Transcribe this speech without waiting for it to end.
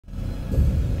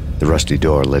The rusty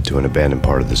door led to an abandoned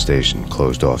part of the station,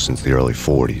 closed off since the early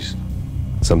 40s.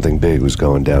 Something big was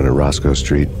going down at Roscoe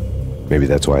Street. Maybe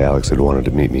that's why Alex had wanted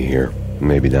to meet me here.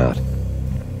 Maybe not.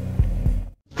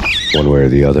 One way or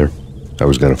the other, I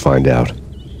was gonna find out.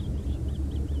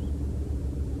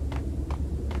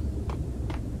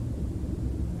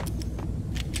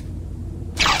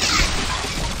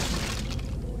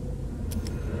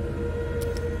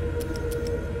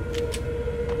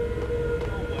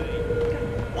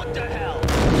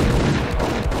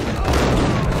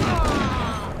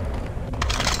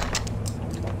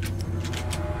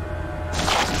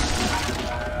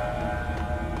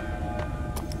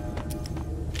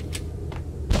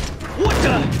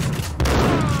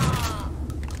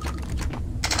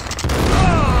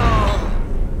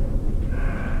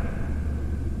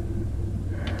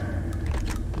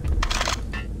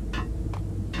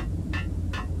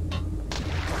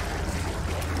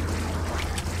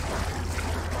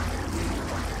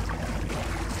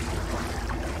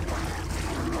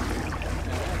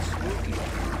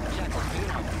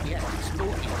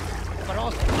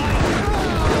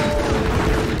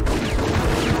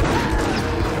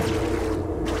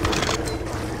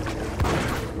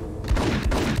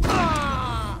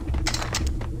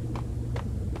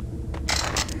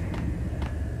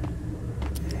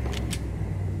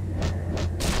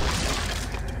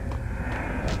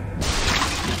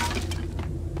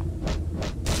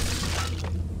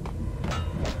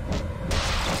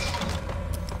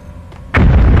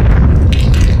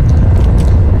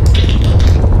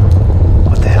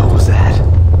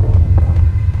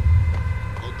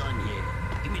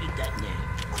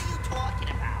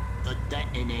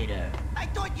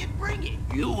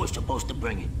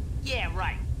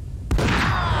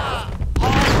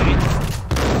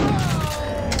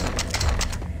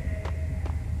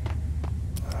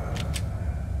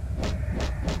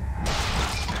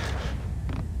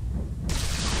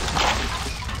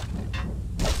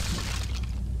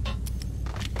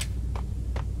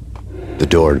 The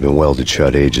door had been welded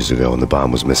shut ages ago and the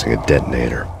bomb was missing a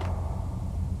detonator.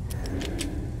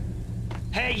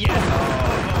 Hey, yeah!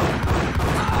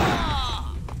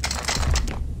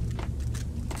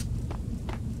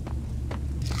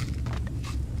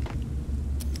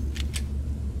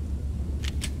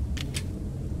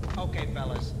 Okay,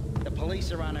 fellas. The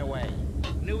police are on their way.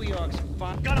 New York's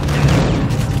fun. Got 'em down!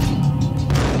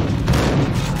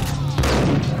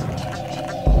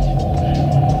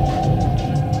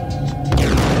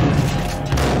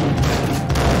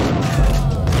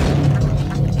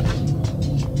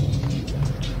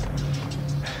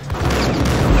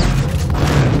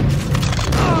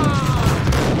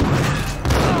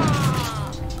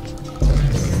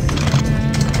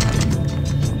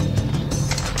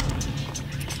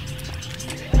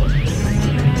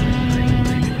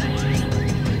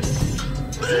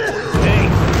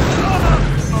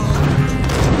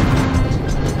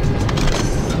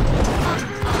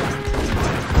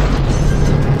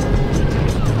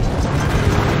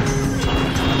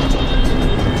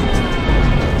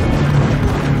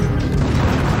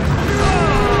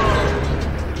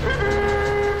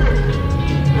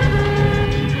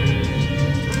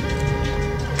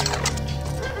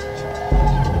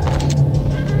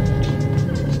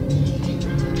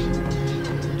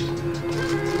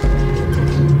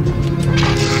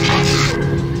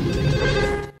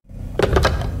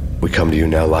 Come to you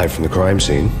now live from the crime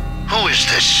scene. Who is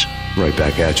this? Right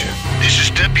back at you. This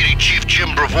is Deputy Chief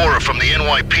Jim Bravura from the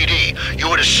NYPD. You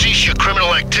are to cease your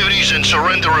criminal activities and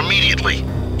surrender immediately.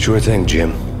 Sure thing,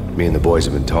 Jim. Me and the boys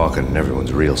have been talking and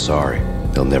everyone's real sorry.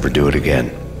 They'll never do it again.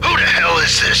 Who the hell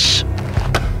is this?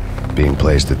 Being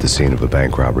placed at the scene of a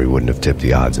bank robbery wouldn't have tipped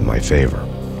the odds in my favor.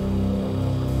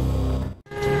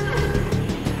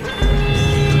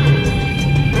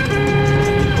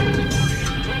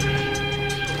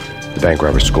 The bank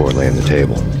robber's score lay on the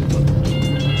table.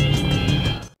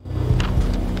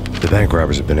 The bank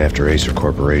robbers have been after Acer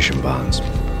Corporation bonds.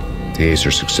 The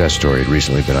Acer success story had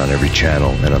recently been on every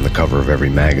channel and on the cover of every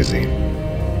magazine.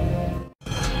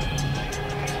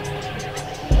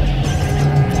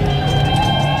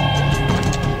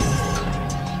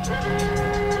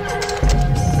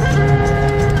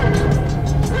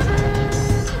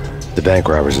 The bank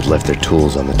robbers had left their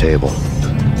tools on the table.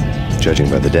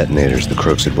 Judging by the detonators, the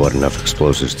crooks had bought enough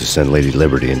explosives to send Lady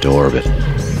Liberty into orbit.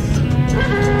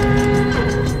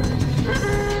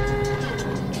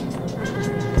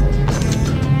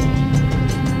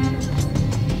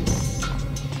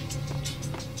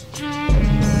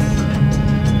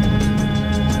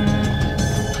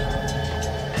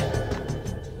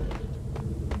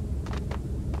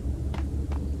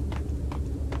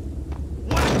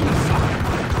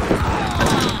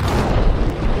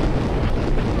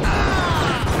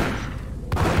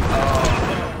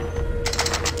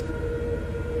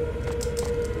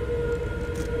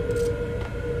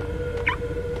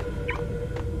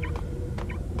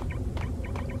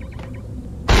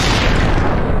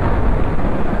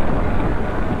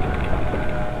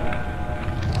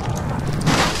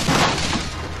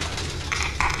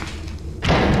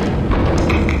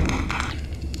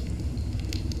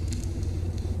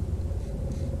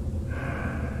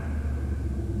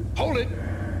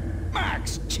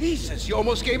 Jesus, you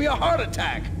almost gave me a heart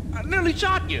attack. I nearly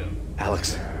shot you.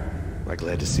 Alex, I'm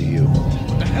glad to see you.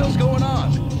 What the hell's going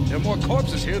on? There are more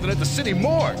corpses here than at the city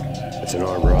morgue. It's an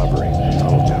armed robbery.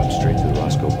 Tunnel job straight to the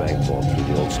Roscoe Bank vault through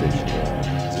the old station wall.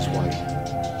 Is this why?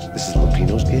 This is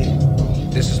Lupino's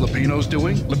gig? This is Lupino's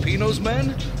doing? Lupino's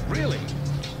men? Really?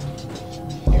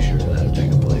 You sure know how to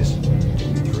take a place?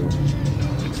 Take me through?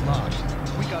 No, it's locked.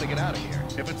 We gotta get out of here.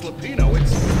 If it's Lupino,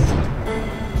 it's...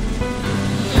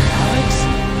 Alex!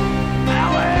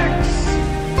 Alex!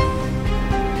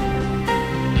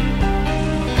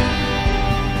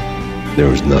 There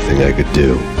was nothing I could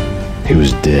do. He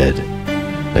was dead.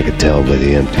 I could tell by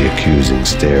the empty, accusing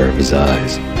stare of his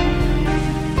eyes.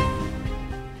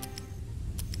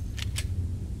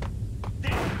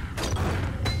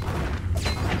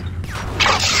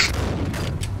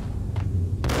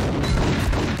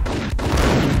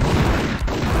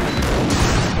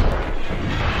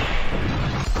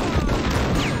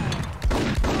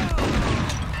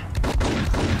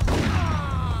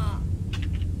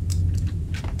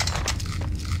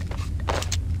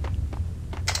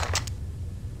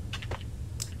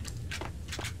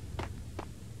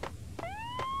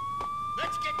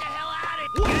 Let's get the hell out of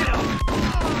here! Get him!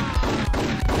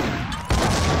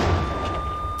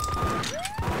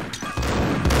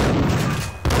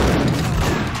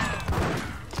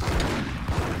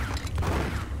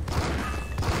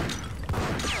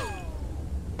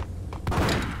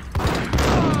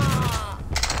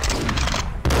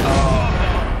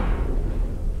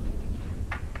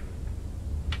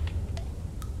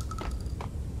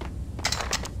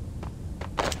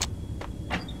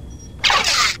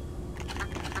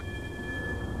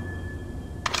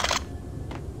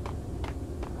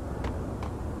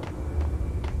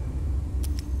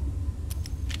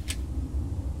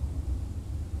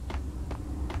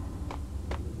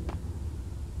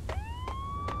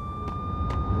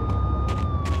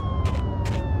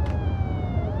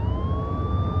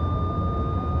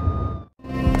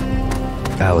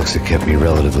 Alex had kept me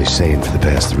relatively sane for the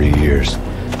past 3 years.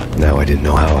 Now I didn't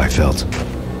know how I felt.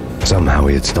 Somehow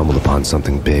he had stumbled upon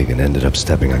something big and ended up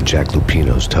stepping on Jack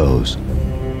Lupino's toes.